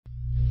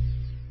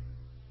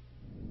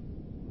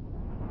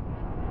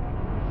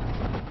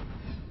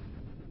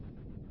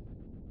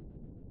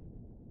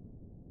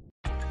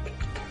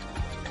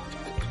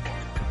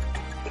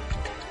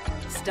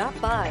Stop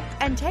by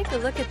and take a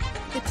look at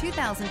the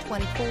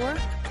 2024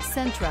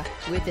 Sentra.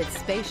 With its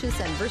spacious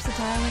and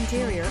versatile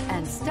interior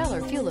and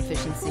stellar fuel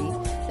efficiency,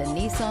 the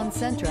Nissan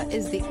Sentra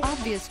is the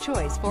obvious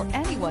choice for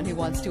anyone who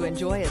wants to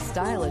enjoy a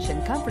stylish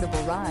and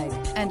comfortable ride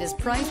and is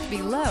priced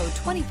below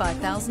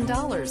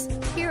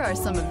 $25,000. Here are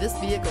some of this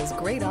vehicle's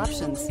great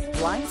options: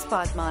 blind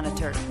spot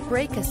monitor,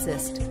 brake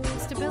assist,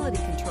 stability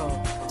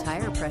control,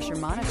 tire pressure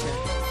monitor,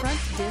 front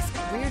disc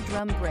rear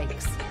drum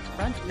brakes,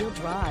 front wheel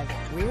drive,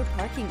 rear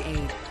parking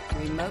aid,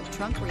 remote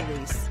trunk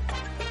release,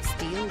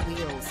 steel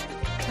wheels,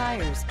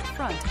 tires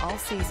front all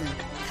season.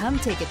 Come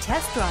take a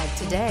test drive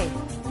today.